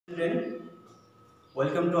Children,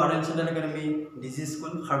 welcome to R.N.Central Academy, DC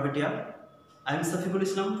School, Harvatia. I am Safiqul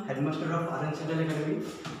Islam, Headmaster of R.N.Central Academy.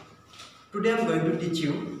 Today I am going to teach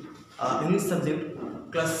you English subject,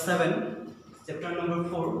 class 7, chapter number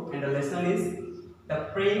 4, and the lesson is the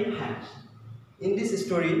praying hand. In this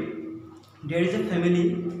story, there is a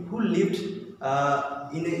family who lived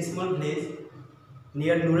in a small village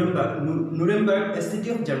near Nuremberg, a city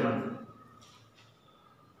of Germany.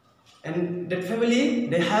 And that family,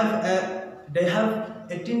 they have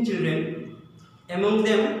 18 children. Among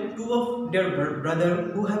them, 2 of their brother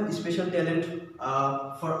who have special talent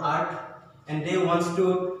for art, and they wants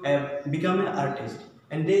to become an artist.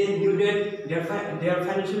 And they knew that they are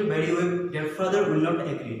financially very weak. Their father will not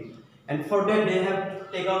agree, and for that they have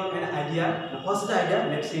taken an idea. What's the idea?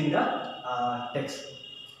 Let's see in the text.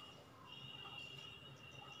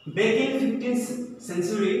 Back in 15th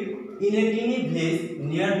century, in a teeny village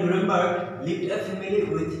near Nuremberg lived a family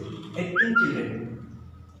with 18 children.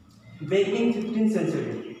 Back in 15th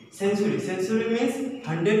century. Century means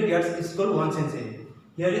 100 years is called 1 century.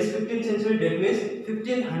 Here is 15th century, that means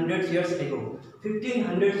 1500 years ago.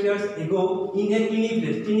 1500 years ago in a teeny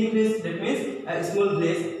place. Teeny place, that means a small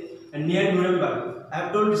place near Nuremberg. I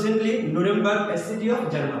have told recently, Nuremberg, a city of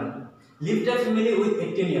Germany. Lived a family with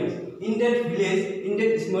 18 years. In that village, in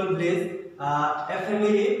that small village, a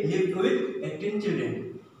family lived with 18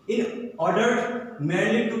 children. In order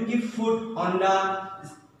merely to keep food on the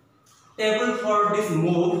table for this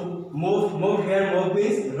move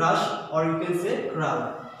means rush, or you can say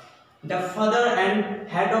crowd. The father and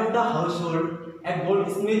head of the household, a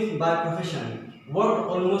goldsmith by profession, worked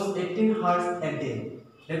almost 18 hours a day.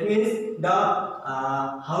 That means the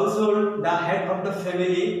household, the head of the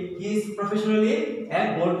family, he is professionally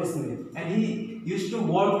a goldsmith, and he used to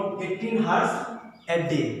work 18 hours a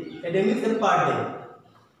day. That means per day.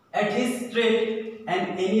 At his trade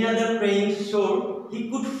and any other praying store, he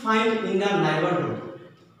could find in the neighborhood.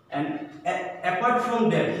 And apart from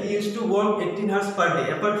that, he used to work 18 hours per day.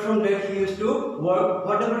 Apart from that, he used to work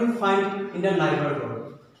whatever he find in the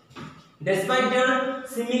neighborhood. Despite their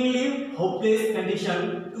seemingly hopeless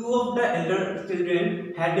condition, 2 of the elder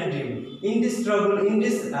children had a dream. In this struggle, in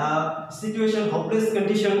this situation, hopeless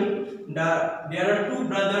condition, there are 2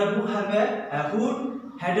 brothers who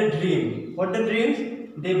had a dream. What the dream?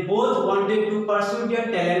 They both wanted to pursue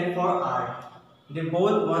their talent for art. They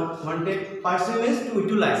both wanted pursue means to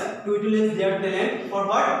utilize their talent for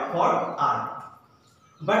what? For art.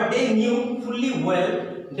 But they knew fully well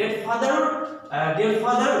that their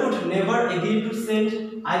father would never agree to send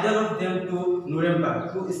either of them to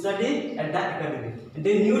Nuremberg to study at the academy.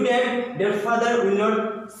 They knew that their father will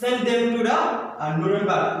not send them to the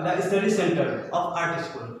Nuremberg, the study center of art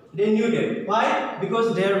school. They knew that. Why?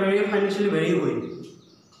 Because they are financially very weak.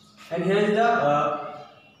 And here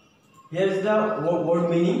is the word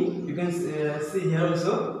meaning. You can see here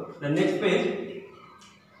also. The next page.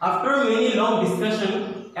 After many long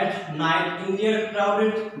discussions, at night, in their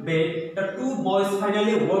crowded bed, the 2 boys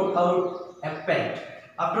finally worked out a pact.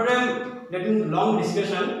 After that means long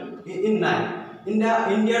discussion in night, in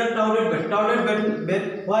their crowded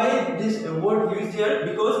bed. Why this word used here?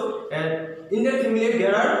 Because in their family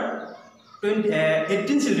there are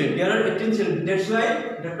 18 children. There are 18 children. That's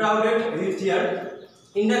why the crowded used here.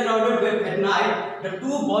 In the crowded bed at night, the 2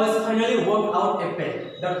 boys finally worked out a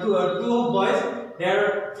pact. The two boys. They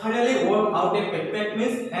are finally worked out a pact. Pact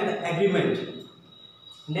means an agreement.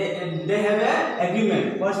 They have an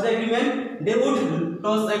agreement. What's the agreement? They would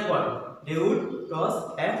toss a coin. They would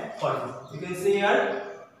toss a coin. You can see here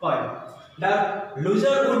coin. The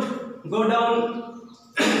loser would go down.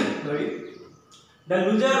 Sorry. The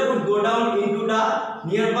loser would go down into the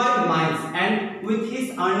nearby mines and with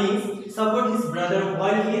his earnings support his brother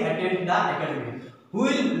while he attends the academy. Who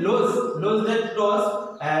will lose that toss?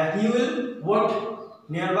 He will work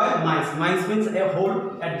nearby mines. Mines means a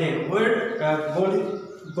hole at them where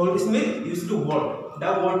goldsmith used to work.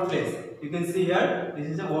 The workplace. You can see here. This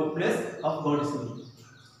is the workplace of goldsmith.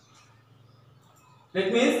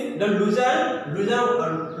 That means the loser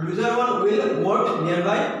one will work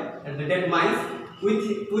nearby that mines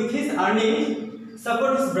with his earnings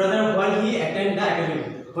support his brother while he attend the academy.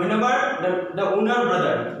 Whenever the owner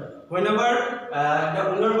brother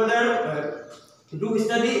do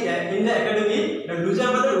study in the academy, the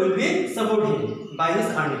loser brother will be support him by his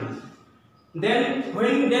earnings. Then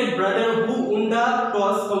when that brother who won the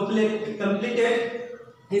toss completed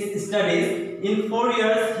his studies, in 4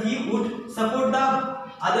 years he would support the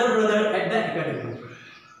other brother at the academy.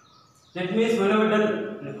 That means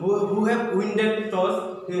whenever who have won that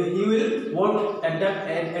toss, he will work at that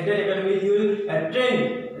academy. He will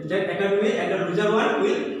train that academy, and the loser one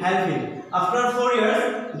will help him. After 4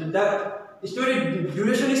 years, the story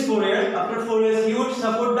duration is 4 years. After 4 years, he would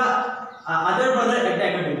support the other brother at the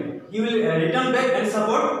academy. He will return back and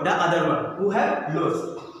support the other one who have lost.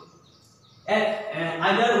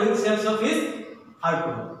 Either with steps of his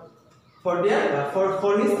artwork for their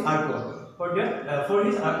for his artwork for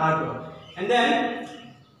his artwork, and then,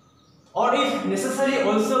 or if necessary,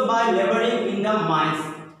 also by laboring in the mines,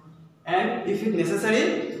 and if it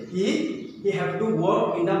necessary, he have to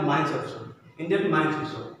work in the mines also. In that mines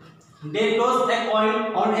also, they toss a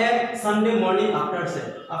coin on a Sunday morning after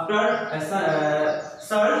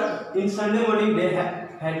search. In Sunday morning they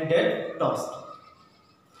had that tossed.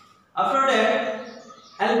 After that,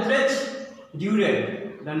 Albrecht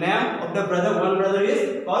Dürer, the name of the one brother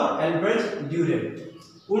is called Albrecht Dürer.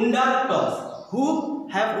 Under toss. Who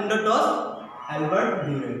have under toss? Albert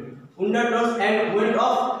Dürer. Under toss and went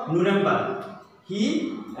off Nuremberg.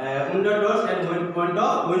 He under toss and went to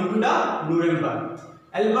the Nuremberg.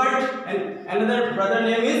 Albert and another brother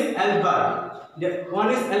name is Albert.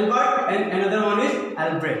 One is Albert and another one is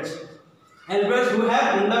Albrecht. Albrecht who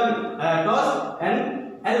have under toss, and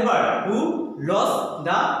Albert who lost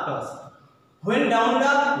the toss. Went down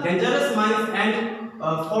the dangerous mines, and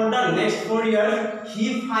for the next 4 years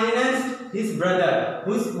he financed his brother,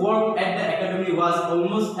 whose work at the academy was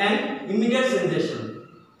almost an immediate sensation.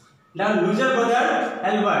 The loser brother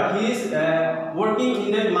Albert, he is working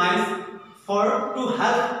in that mines to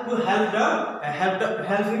help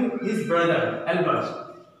him his brother Albert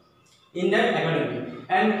in that academy,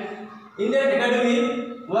 and in that academy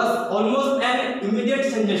was almost an immediate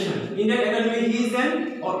sensation. In that academy, he is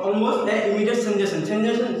almost an immediate sensation.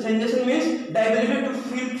 Sensation means the ability to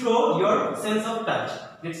feel through your sense of touch.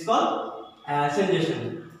 It's called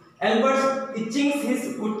sensation. Albert's etchings,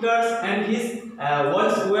 his woodcuts, and his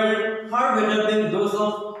walls were far better than those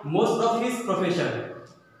of most of his profession.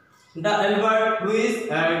 The Albert who is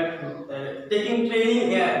taking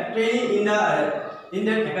training in that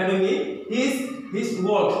academy, his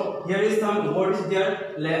work. Here is some words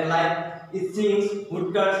there like etchings,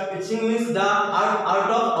 woodcuts. Etching means the art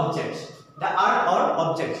of objects. The art or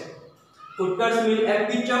objects. Woodcuts means a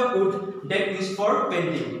piece of wood that is for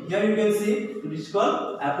painting. Here you can see it is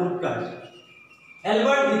called a woodcut.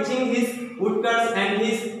 Albert etching his woodcuts and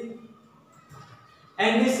his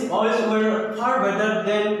oils were far better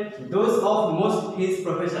than those of most his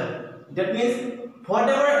professor. That means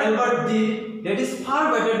whatever Albert did, that is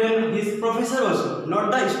far better than his professor also.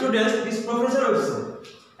 Not the students, his professor also.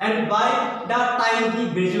 And by the time he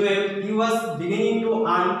graduated, he was beginning to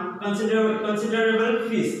earn considerable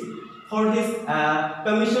fees for his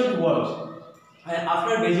commissioned work. And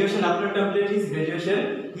after complete his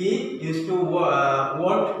graduation, he used to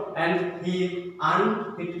work, and he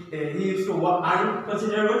used to earn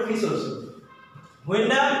considerable fees also. When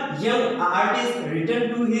the young artist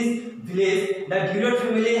returned to his village, the Dürer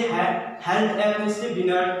family had held a festive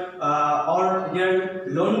dinner or their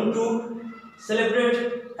loan to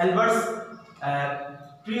celebrate Albert's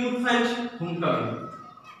triumphant homecoming.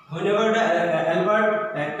 Whenever the Albert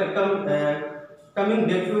coming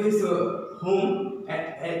back to his home,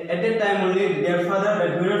 at that time only their father, the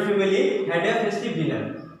Dürer family, had a festive dinner.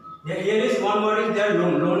 Here is one word is their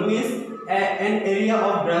loan. Loan means an area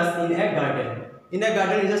of grass in a garden. In a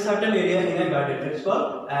garden is a certain area in a garden. It's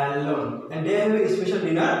called lawn. And they have a special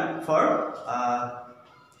dinner for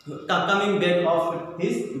coming back of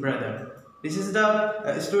his brother. This is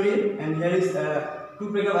the story, and here is two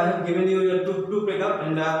breakup. I have given you two breakup,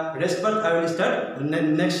 and the rest part I will start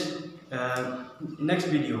next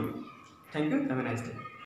video. Thank you. Have a nice day.